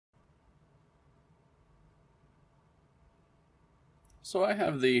So I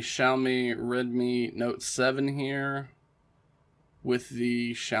have the Xiaomi Redmi Note 7 here with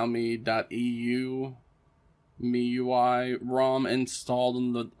the Xiaomi.eu MIUI ROM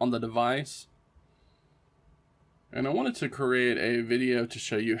installed on the device. And I wanted to create a video to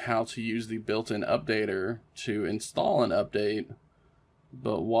show you how to use the built-in updater to install an update.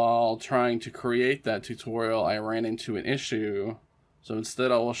 But while trying to create that tutorial, I ran into an issue. So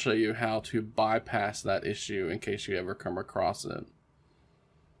instead I will show you how to bypass that issue in case you ever come across it.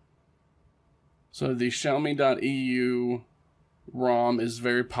 So the Xiaomi.eu ROM is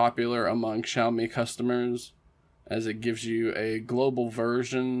very popular among Xiaomi customers, as it gives you a global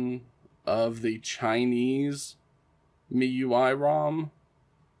version of the Chinese MIUI ROM,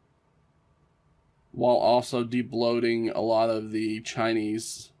 while also debloating a lot of the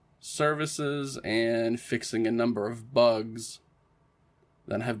Chinese services and fixing a number of bugs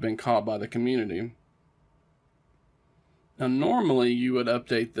that have been caught by the community. Now, normally you would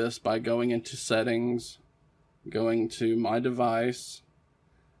update this by going into settings, going to my device,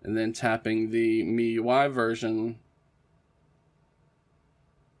 and then tapping the MIUI version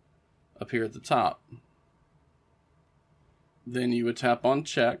up here at the top. Then you would tap on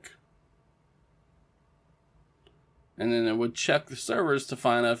check, and then it would check the servers to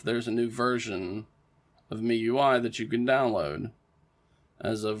find out if there's a new version of MIUI that you can download.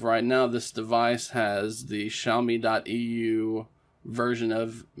 As of right now, this device has the Xiaomi.eu version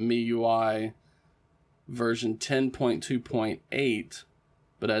of MIUI version 10.2.8,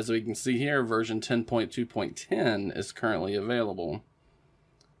 but as we can see here, version 10.2.10 is currently available.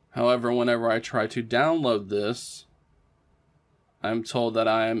 However, whenever I try to download this, I'm told that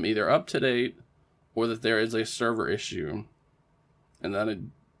I am either up to date or that there is a server issue, and that it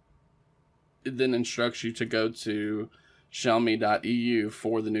then instructs you to go to Xiaomi.eu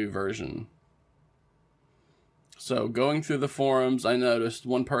for the new version. So going through the forums, I noticed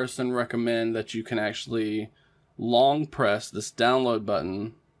one person recommend that you can actually long press this download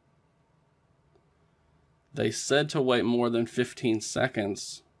button. They said to wait more than 15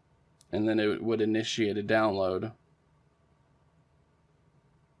 seconds and then it would initiate a download.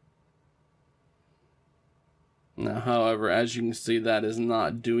 Now, however, as you can see, that is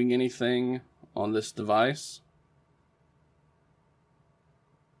not doing anything on this device.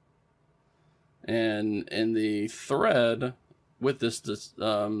 And in the thread with this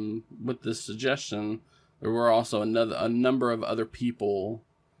suggestion, there were also a number of other people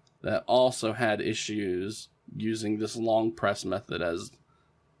that also had issues using this long press method, as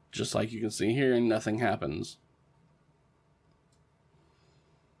just like you can see here, nothing happens.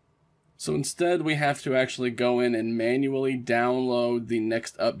 So instead, we have to actually go in and manually download the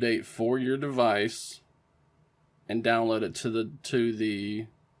next update for your device and download it to the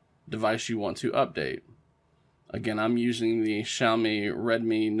device you want to update. Again, I'm using the Xiaomi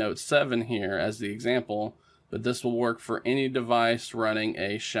Redmi Note 7 here as the example, but this will work for any device running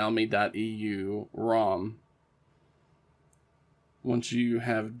a Xiaomi.eu ROM. Once you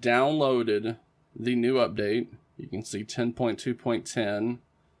have downloaded the new update, you can see 10.2.10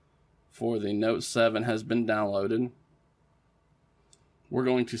 for the Note 7 has been downloaded. We're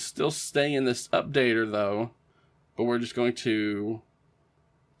going to still stay in this updater though, but we're just going to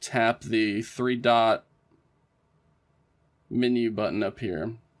tap the 3-dot menu button up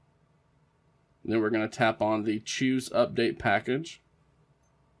here. Then we're going to tap on the Choose Update Package.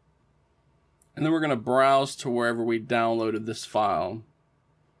 And then we're going to browse to wherever we downloaded this file.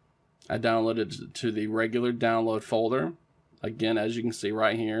 I downloaded it to the regular download folder. Again, as you can see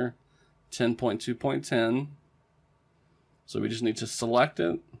right here, 10.2.10. So we just need to select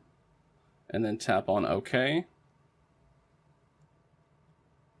it and then tap on OK.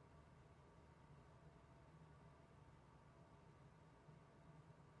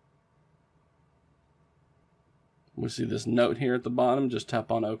 We see this note here at the bottom, just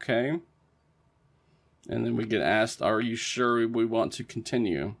tap on OK. And then we get asked, are you sure we want to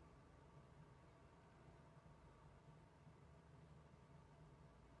continue?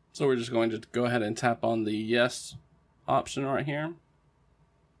 So we're just going to go ahead and tap on the yes option right here.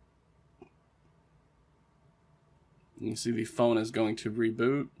 You can see the phone is going to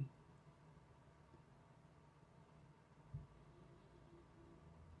reboot.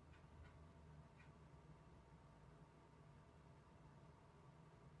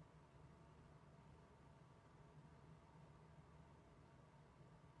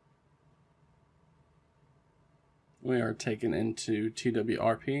 We are taken into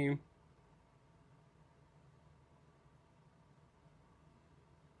TWRP.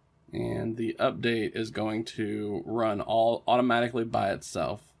 And the update is going to run all automatically by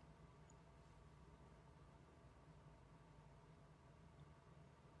itself.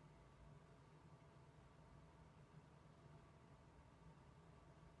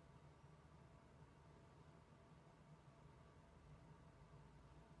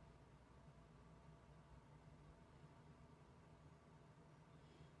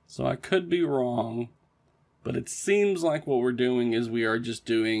 So I could be wrong, but it seems like what we're doing is we are just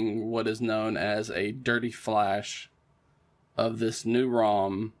doing what is known as a dirty flash of this new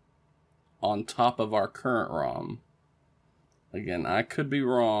ROM on top of our current ROM. Again, I could be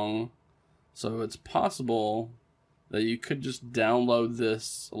wrong, so it's possible that you could just download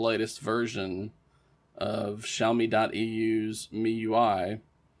this latest version of Xiaomi.eu's MIUI,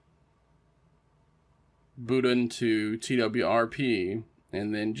 boot into TWRP,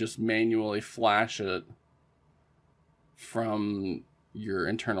 and then just manually flash it from your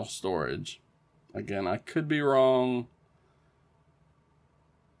internal storage. Again, I could be wrong,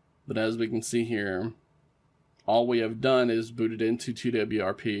 but as we can see here, all we have done is booted into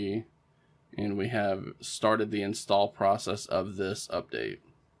TWRP, and we have started the install process of this update.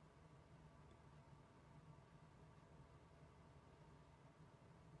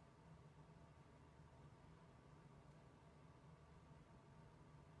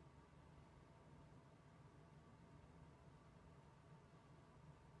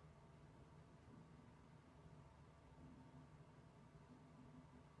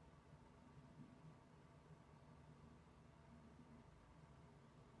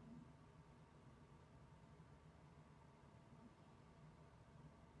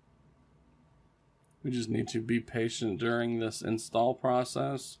 We just need to be patient during this install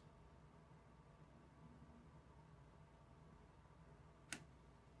process.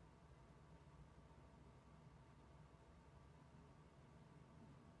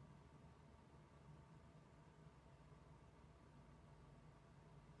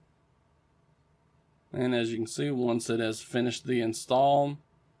 And as you can see, once it has finished the install,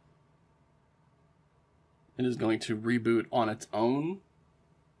 it is going to reboot on its own.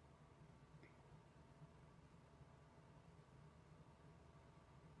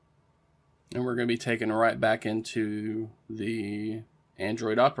 And we're going to be taken right back into the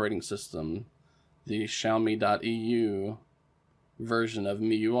Android operating system, the Xiaomi.eu version of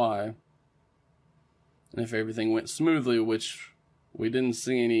MIUI. And if everything went smoothly, which we didn't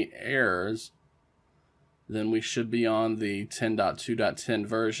see any errors, then we should be on the 10.2.10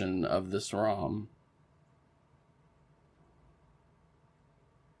 version of this ROM.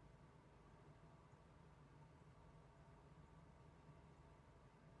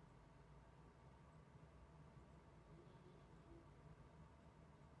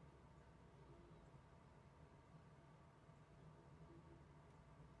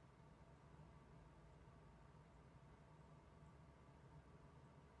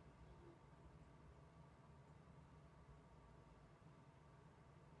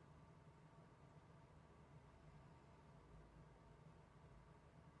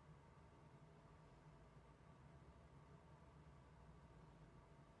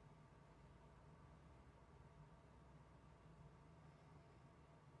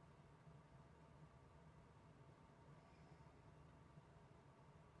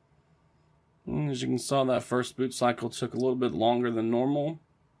 As you can see, that first boot cycle took a little bit longer than normal.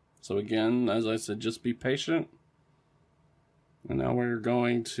 So again, as I said, just be patient. And now we're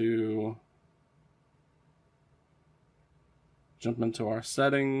going to jump into our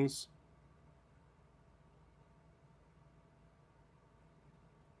settings.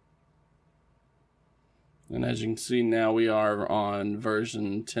 And as you can see, now we are on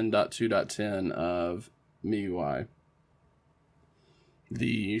version 10.2.10 of MIUI,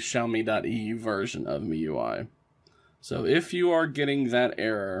 the Xiaomi.eu version of MIUI. So if you are getting that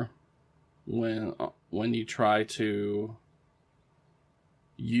error when you try to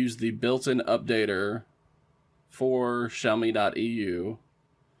use the built-in updater for Xiaomi.eu,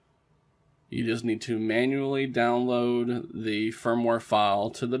 you just need to manually download the firmware file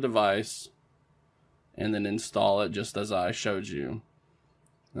to the device and then install it just as I showed you.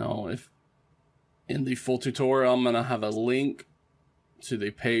 Now, if in the full tutorial, I'm going to have a link to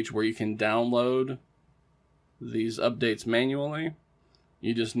the page where you can download these updates manually.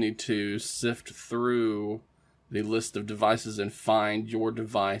 You just need to sift through the list of devices and find your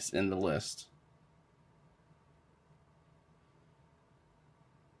device in the list.